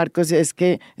poco Marcos, es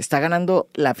que está ganando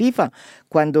la FIFA.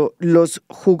 Cuando los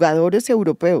jugadores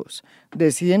europeos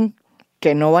deciden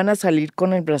que no van a salir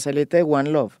con el brazalete de One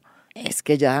Love, es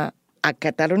que ya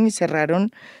acataron y cerraron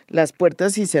las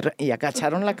puertas y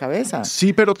agacharon la cabeza.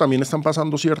 Sí, pero también están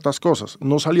pasando ciertas cosas.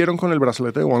 No salieron con el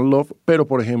brazalete de One Love, pero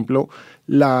por ejemplo,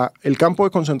 el campo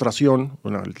de concentración,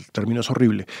 bueno, el término es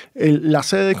horrible, la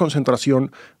sede de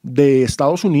concentración de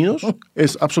Estados Unidos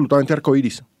es absolutamente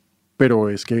arcoíris.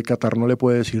 Pero es que Qatar no le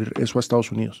puede decir eso a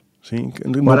Estados Unidos. ¿Sí?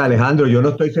 Bueno, Alejandro, yo no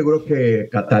estoy seguro que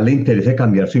Qatar le interese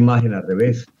cambiar su imagen, al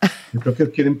revés. Yo creo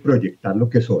que quieren proyectar lo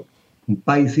que son. Un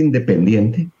país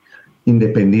independiente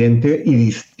y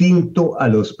distinto a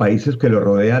los países que lo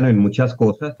rodean en muchas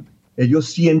cosas. Ellos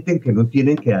sienten que no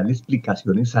tienen que darle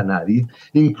explicaciones a nadie,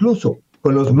 incluso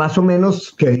con los más o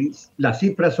menos, que las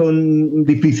cifras son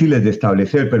difíciles de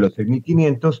establecer, pero los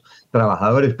 6.500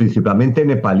 trabajadores, principalmente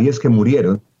nepalíes, que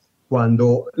murieron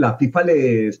cuando la FIFA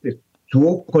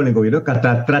estuvo con el gobierno de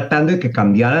Qatar tratando de que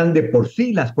cambiaran de por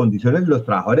sí las condiciones de los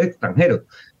trabajadores extranjeros,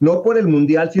 no por el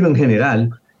mundial, sino en general.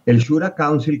 El Shura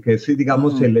Council, que es,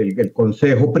 digamos, el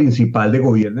consejo principal de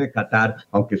gobierno de Qatar,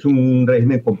 aunque es un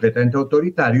régimen completamente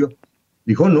autoritario,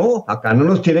 dijo, no, acá no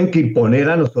nos tienen que imponer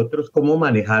a nosotros cómo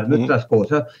manejar nuestras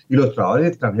cosas, y los trabajadores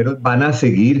extranjeros van a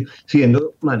seguir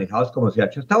siendo manejados como se ha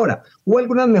hecho hasta ahora. Hubo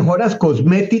algunas mejoras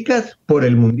cosméticas por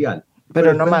el mundial,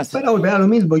 pero no más. Para volver a lo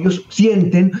mismo, ellos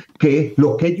sienten que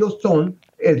lo que ellos son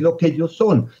es lo que ellos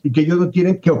son y que ellos no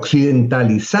tienen que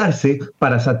occidentalizarse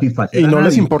para satisfacer y no a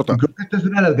les nadie. importa. Y creo que esta es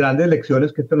una de las grandes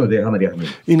lecciones que esto nos deja, María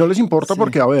Jiménez. Y no les importa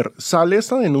porque, a ver, sale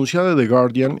esta denuncia de The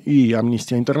Guardian y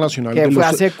Amnistía Internacional que fue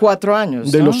hace 4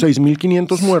 años, de ¿no? los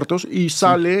 6.500 muertos, y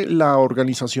sale la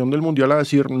Organización del Mundial a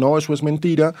decir, no, eso es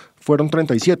mentira, fueron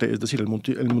 37, es decir, el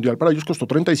Mundial para ellos costó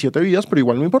 37 vidas, pero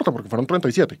igual no importa porque fueron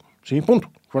 37, sí, punto,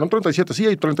 fueron 37, sí,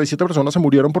 hay 37 personas se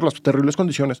murieron por las terribles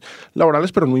condiciones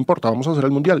laborales, pero no importa, vamos a hacer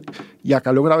el Mundial. Y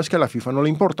acá lo grave es que a la FIFA no le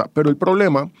importa, pero el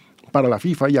problema para la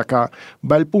FIFA, y acá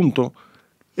va el punto,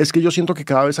 es que yo siento que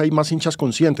cada vez hay más hinchas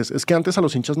conscientes. Es que antes a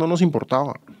los hinchas no nos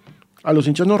importaba. A los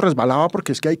hinchas nos resbalaba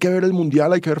porque es que hay que ver el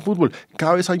Mundial, hay que ver fútbol.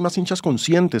 Cada vez hay más hinchas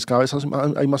conscientes, cada vez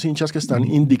hay más hinchas que están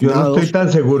indignados. Yo no estoy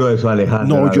tan seguro de eso,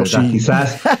 Alejandro. No, yo verdad. sí.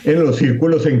 Quizás en los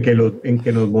círculos en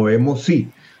que nos movemos, sí.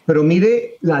 Pero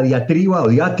mire la diatriba,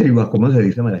 como se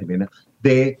dice, María Jimena,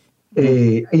 de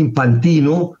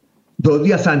Infantino 2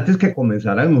 días antes que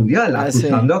comenzara el Mundial,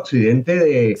 acusando a Occidente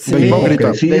de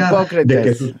hipocresía, de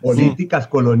que sus políticas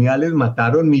coloniales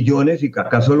mataron millones y que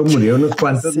acá solo murieron unos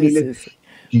cuantos miles.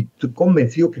 Y estoy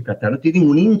convencido que Qatar no tiene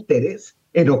ningún interés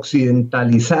en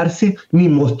occidentalizarse ni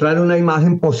mostrar una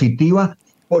imagen positiva,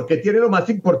 porque tiene lo más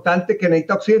importante que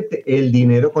necesita Occidente, el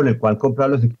dinero con el cual comprar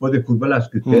los equipos de fútbol a los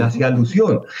que usted hacía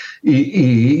alusión,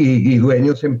 y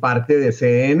dueños en parte de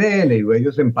CNN, y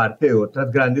dueños en parte de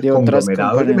otras grandes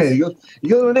conglomerados de medios.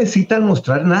 Ellos no necesitan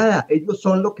mostrar nada, ellos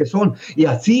son lo que son, y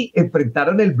así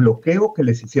enfrentaron el bloqueo que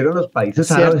les hicieron los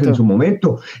países árabes en su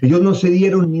momento. Ellos no se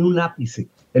dieron ni un ápice.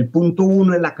 El punto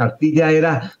 1 en la cartilla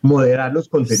era moderar los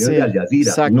contenidos de Al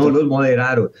Jazeera. No los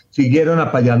moderaron, siguieron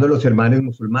apoyando a los hermanos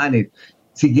musulmanes,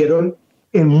 siguieron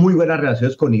en muy buenas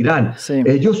relaciones con Irán.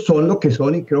 Ellos son lo que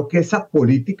son, y creo que esa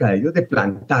política de ellos de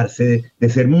plantarse, de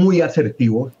ser muy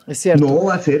asertivos, no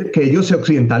va a hacer que ellos se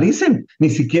occidentalicen. Ni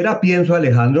siquiera pienso,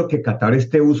 Alejandro, que Qatar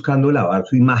esté buscando lavar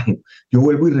su imagen. Yo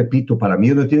vuelvo y repito, para mí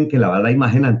no tienen que lavar la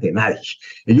imagen ante nadie.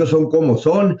 Ellos son como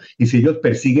son, y si ellos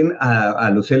persiguen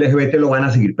a los LGBT, lo van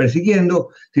a seguir persiguiendo.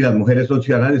 Si las mujeres son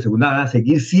ciudadanas de segunda, van a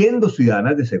seguir siendo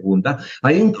ciudadanas de segunda.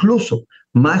 Hay incluso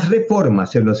más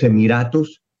reformas en los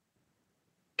Emiratos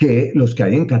que los que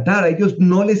hay en Qatar. A ellos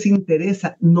no les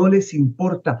interesa, no les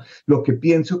importa lo que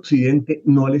piense Occidente,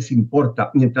 no les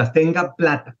importa, mientras tengan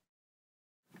plata.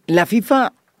 La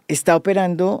FIFA está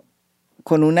operando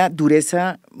con una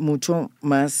dureza mucho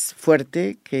más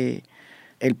fuerte que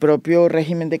el propio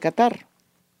régimen de Qatar.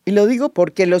 Y lo digo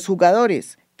porque los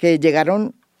jugadores que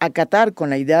llegaron a Qatar con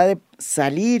la idea de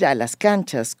salir a las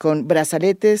canchas con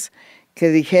brazaletes que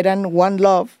dijeran One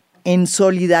Love, en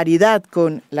solidaridad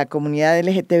con la comunidad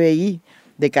LGTBI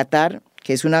de Qatar,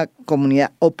 que es una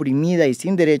comunidad oprimida y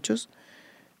sin derechos,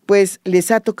 pues les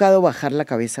ha tocado bajar la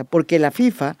cabeza, porque la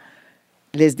FIFA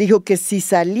les dijo que si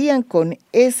salían con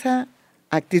esa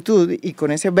actitud y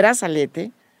con ese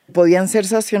brazalete, podían ser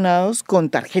sancionados con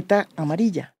tarjeta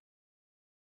amarilla.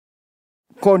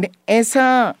 Con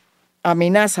esa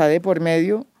amenaza de por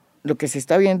medio, lo que se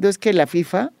está viendo es que la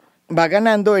FIFA va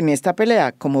ganando en esta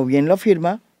pelea, como bien lo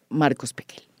afirma Marcos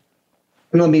Pequel.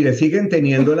 No, mire, siguen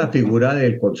teniendo la figura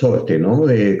del consorte, ¿no?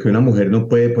 De que una mujer no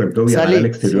puede, por ejemplo, viajar al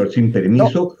exterior sin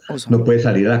permiso, no puede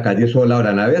salir a la calle sola.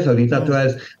 Ahora, en Arabia Saudita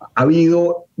ha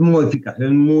habido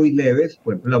modificaciones muy leves.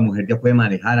 Por ejemplo, la mujer ya puede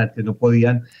manejar, antes no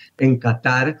podían. En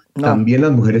Qatar también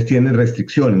las mujeres tienen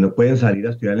restricciones, no pueden salir a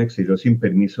estudiar en el exterior sin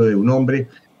permiso de un hombre.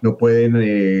 No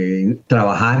pueden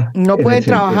trabajar. No pueden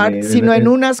trabajar, sino en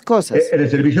unas cosas. En el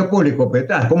servicio público,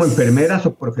 como enfermeras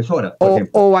o profesoras, por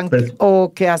ejemplo.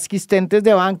 O que asistentes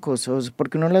de bancos,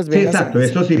 porque uno las ve. Sí, exacto,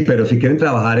 eso sí, pero si quieren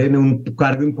trabajar en un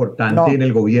cargo importante en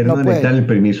el gobierno, necesitan el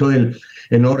permiso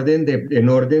en orden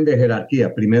de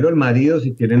jerarquía. Primero el marido, si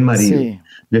tienen marido.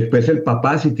 Después el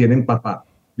papá, si tienen papá.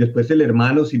 Después el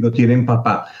hermano, si no tienen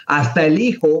papá. Hasta el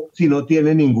hijo, si no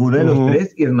tiene ninguno de los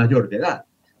tres y es mayor de edad.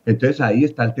 Entonces ahí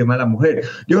está el tema de la mujer.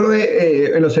 Yo creo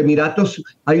que en los Emiratos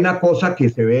hay una cosa que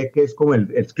se ve que es como el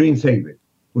screensaver.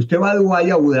 Usted va a Dubái,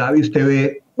 a Abu Dhabi, usted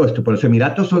ve, por los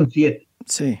Emiratos son 7.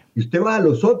 Sí. Y usted va a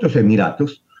los otros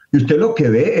Emiratos y usted lo que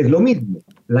ve es lo mismo.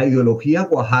 La ideología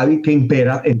wahhabi que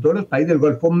impera en todos los países del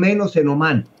Golfo, menos en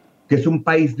Omán, que es un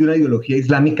país de una ideología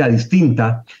islámica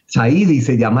distinta. Saidi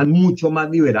se llaman mucho más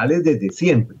liberales desde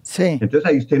siempre. Sí. Entonces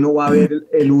ahí usted no va a ver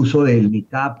el uso del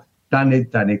niqab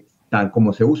tan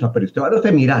como se usa, pero usted va a los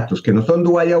Emiratos, que no son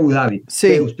Dubái y Abu Dhabi,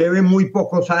 que usted ve muy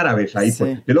pocos árabes ahí,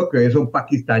 porque usted lo que ve son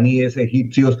pakistaníes,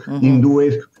 egipcios,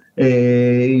 hindúes,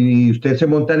 y usted se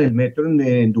monta en el metro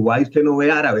en Dubái, usted no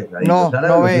ve árabes, ahí no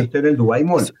ve usted en el Dubai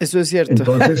Mall. Eso es cierto.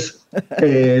 Entonces,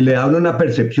 le da una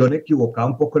percepción equivocada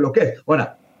un poco de lo que es.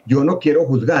 Ahora, yo no quiero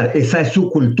juzgar, esa es su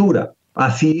cultura.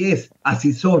 Así es,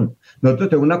 así son. Nosotros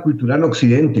tenemos una cultura en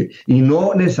Occidente y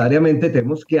no necesariamente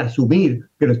tenemos que asumir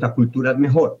que nuestra cultura es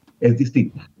mejor, es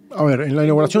distinta. A ver, en la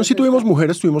inauguración sí tuvimos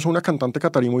mujeres, tuvimos una cantante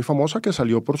catarí muy famosa que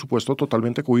salió, por supuesto,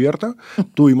 totalmente cubierta,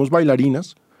 tuvimos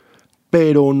bailarinas,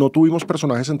 pero no tuvimos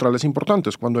personajes centrales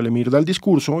importantes. Cuando el emir da el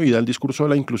discurso, y da el discurso de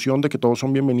la inclusión, de que todos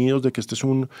son bienvenidos, de que este es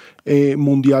un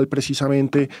mundial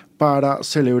precisamente para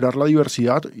celebrar la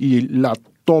diversidad, y la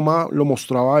toma lo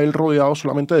mostraba él rodeado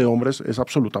solamente de hombres, es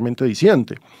absolutamente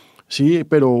diciente. Sí,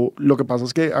 pero lo que pasa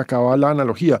es que acaba la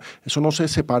analogía. Eso no se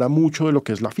separa mucho de lo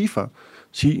que es la FIFA.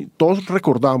 Sí, todos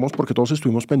recordamos, porque todos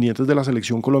estuvimos pendientes de la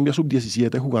selección Colombia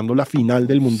sub-17 jugando la final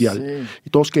del Mundial. Sí. Y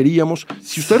todos queríamos,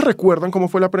 si ustedes recuerdan cómo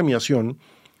fue la premiación,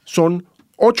 son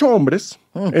 8 hombres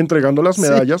entregando las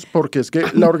medallas, sí, porque es que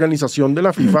la organización de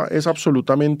la FIFA es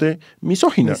absolutamente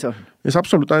misógina. Es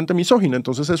absolutamente misógina.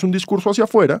 Entonces es un discurso hacia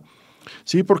afuera.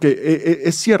 Sí, porque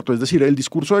es cierto, es decir, el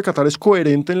discurso de Qatar es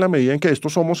coherente en la medida en que esto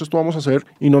somos, esto vamos a hacer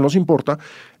y no nos importa.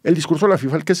 El discurso de la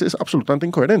FIFA es absolutamente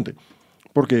incoherente,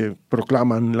 porque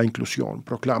proclaman la inclusión,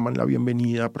 proclaman la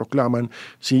bienvenida, proclaman,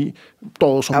 sí,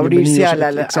 todos son abrirse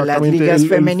bienvenidos. A las ligas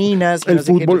femeninas. El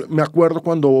fútbol, me acuerdo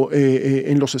cuando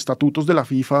en los estatutos de la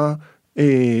FIFA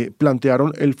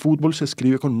plantearon el fútbol se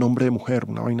escribe con nombre de mujer,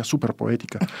 una vaina súper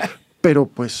poética. Pero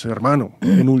pues, hermano,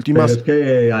 en últimas... Pero es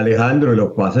que, Alejandro, lo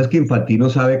que pasa es que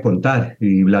Infantino sabe contar,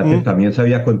 y Blatter también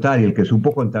sabía contar, y el que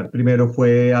supo contar primero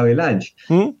fue Avalanche,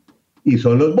 y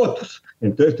son los votos.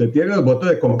 Entonces, usted tiene los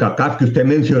votos de CONCACAF que usted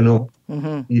mencionó,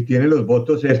 y tiene los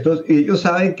votos estos, y ellos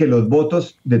saben que los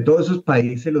votos de todos esos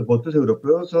países, los votos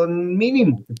europeos son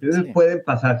mínimos, entonces pueden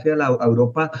pasarse a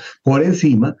Europa por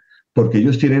encima, porque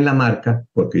ellos tienen la marca,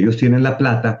 porque ellos tienen la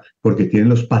plata, porque tienen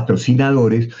los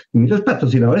patrocinadores, y los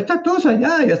patrocinadores están todos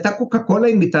allá, ya está Coca-Cola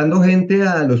invitando gente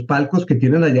a los palcos que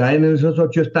tienen allá en esos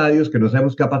 8 estadios, que no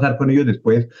sabemos qué va a pasar con ellos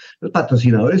después. Los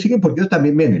patrocinadores siguen porque ellos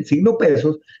también ven el signo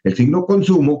pesos, el signo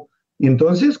consumo, y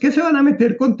entonces, ¿qué se van a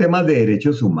meter con temas de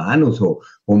derechos humanos o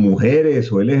mujeres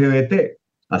o LGBT?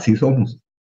 Así somos.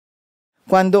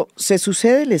 Cuando se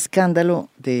sucede el escándalo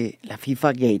de la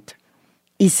FIFA Gate,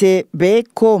 y se ve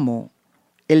cómo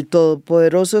el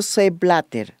todopoderoso Sepp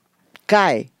Blatter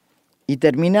cae y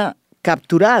termina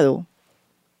capturado,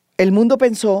 el mundo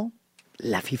pensó,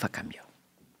 la FIFA cambió.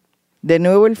 De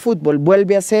nuevo el fútbol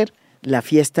vuelve a ser la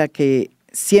fiesta que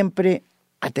siempre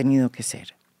ha tenido que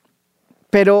ser.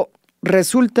 Pero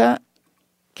resulta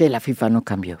que la FIFA no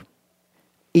cambió.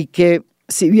 Y que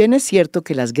si bien es cierto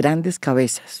que las grandes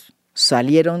cabezas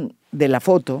salieron de la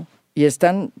foto y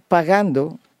están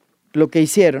pagando lo que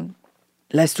hicieron,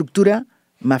 la estructura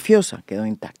mafiosa quedó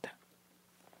intacta.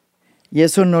 Y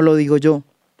eso no lo digo yo,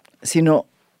 sino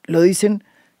lo dicen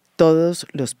todos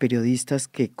los periodistas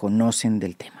que conocen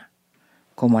del tema,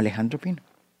 como Alejandro Pino.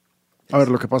 A ver,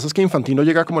 lo que pasa es que Infantino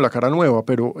llega como la cara nueva,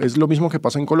 pero es lo mismo que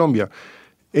pasa en Colombia.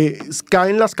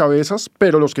 Caen las cabezas,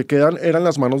 pero los que quedan eran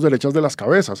las manos derechas de las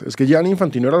cabezas. Es que Gianni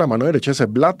Infantino era la mano derecha de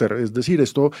Sepp Blatter. Es decir,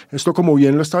 esto como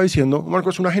bien lo estaba diciendo Marco,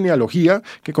 es una genealogía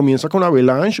que comienza con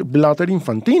Avalanche, Blatter,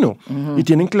 Infantino. Y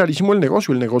tienen clarísimo el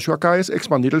negocio. El negocio acá es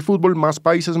expandir el fútbol, más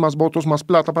países, más votos, más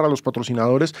plata para los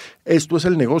patrocinadores. Esto es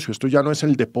el negocio. Esto ya no es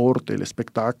el deporte, el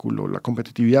espectáculo, la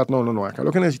competitividad. No. Acá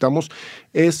lo que necesitamos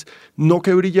es no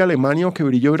que brille Alemania o que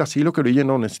brille Brasil o que brille,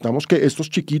 no. Necesitamos que estos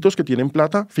chiquitos que tienen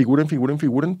plata figuren,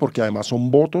 porque además son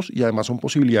votos y además son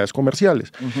posibilidades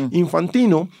comerciales.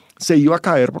 Infantino se iba a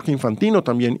caer porque Infantino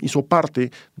también hizo parte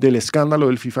del escándalo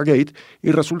del FIFA Gate, y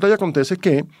resulta y acontece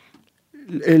que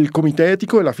el Comité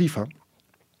Ético de la FIFA,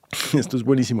 esto es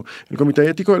buenísimo, el Comité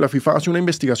Ético de la FIFA hace una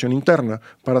investigación interna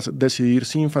para decidir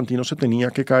si Infantino se tenía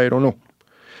que caer o no.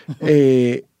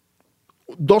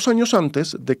 2 años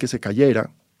antes de que se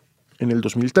cayera, en el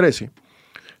 2013,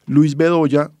 Luis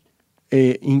Bedoya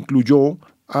incluyó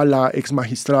a la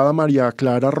exmagistrada María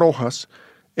Clara Rojas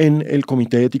en el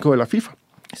Comité Ético de la FIFA.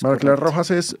 María Clara Rojas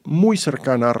es muy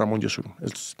cercana a Ramón Yesurún.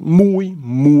 Es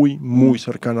muy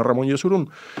cercana a Ramón Yesurún.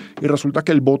 Y resulta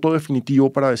que el voto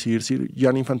definitivo para decidir si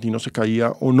Gianni Infantino se caía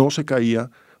o no se caía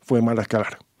fue María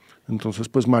Clara. Entonces,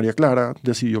 pues María Clara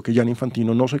decidió que Gianni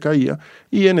Infantino no se caía,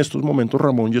 y en estos momentos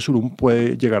Ramón Yesurún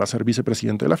puede llegar a ser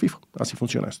vicepresidente de la FIFA. Así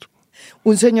funciona esto.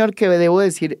 Un señor que, debo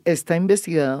decir, está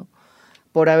investigado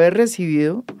por haber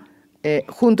recibido,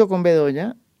 junto con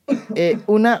Bedoya,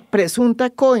 una presunta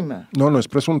coima. No es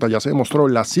presunta, ya se demostró.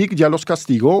 La SIC ya los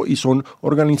castigó y son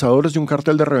organizadores de un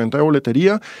cartel de reventa de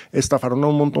boletería, estafaron a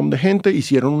un montón de gente,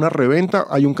 hicieron una reventa,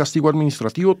 hay un castigo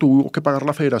administrativo, tuvo que pagar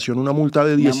la federación una multa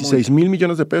de 16.000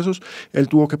 millones de pesos, él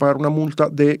tuvo que pagar una multa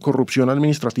de corrupción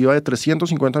administrativa de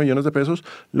 350 millones de pesos.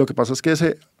 Lo que pasa es que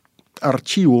ese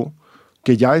archivo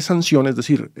que ya es sanción, es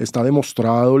decir, está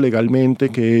demostrado legalmente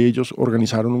que ellos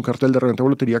organizaron un cartel de reventa de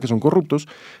boletería que son corruptos,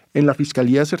 en la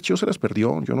Fiscalía de Sergio se les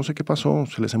perdió. Yo no sé qué pasó,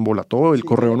 se les embolató, el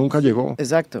correo nunca llegó.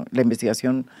 Exacto, la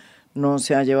investigación no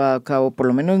se ha llevado a cabo, por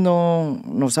lo menos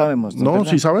no sabemos. No,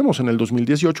 sí sabemos, en el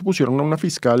 2018 pusieron a una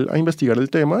fiscal a investigar el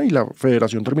tema y la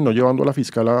federación terminó llevando a la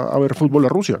fiscal a ver fútbol a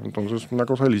Rusia, entonces una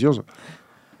cosa deliciosa.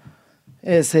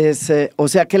 O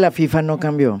sea que la FIFA no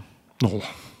cambió. No,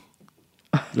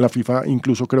 la FIFA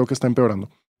incluso creo que está empeorando.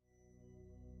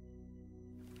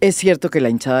 Es cierto que la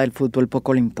hinchada del fútbol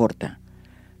poco le importa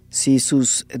si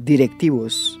sus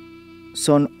directivos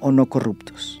son o no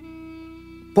corruptos.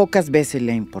 Pocas veces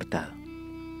le ha importado.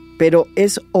 Pero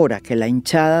es hora que la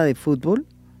hinchada de fútbol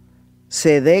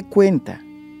se dé cuenta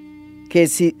que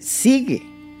si sigue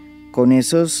con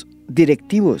esos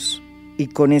directivos y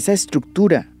con esa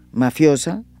estructura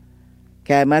mafiosa,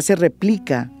 que además se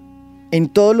replica en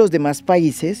todos los demás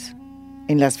países,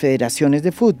 en las federaciones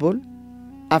de fútbol,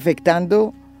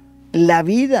 afectando la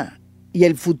vida y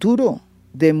el futuro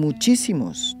de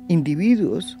muchísimos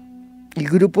individuos y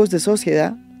grupos de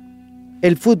sociedad,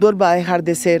 el fútbol va a dejar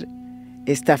de ser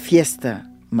esta fiesta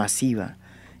masiva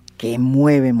que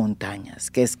mueve montañas,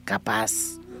 que es capaz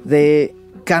de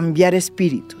cambiar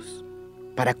espíritus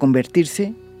para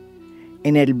convertirse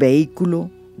en el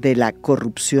vehículo de la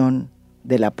corrupción,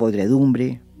 de la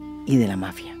podredumbre y de la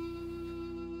mafia.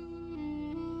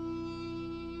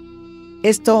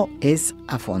 Esto es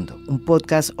A Fondo, un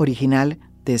podcast original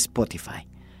de Spotify.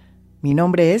 Mi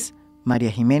nombre es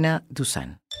María Jimena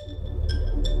Duzán.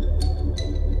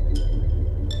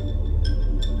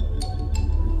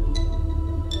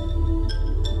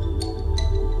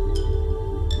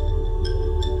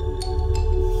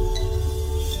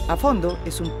 A Fondo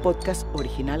es un podcast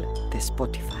original de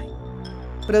Spotify.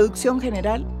 Producción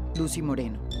general, Lucy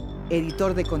Moreno.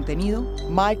 Editor de contenido,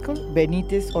 Michael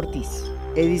Benítez Ortiz.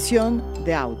 Edición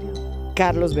de audio,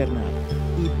 Carlos Bernal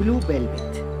y Blue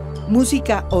Velvet.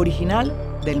 Música original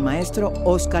del maestro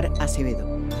Óscar Acevedo.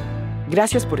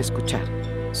 Gracias por escuchar.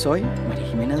 Soy María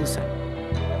Jimena Duzán.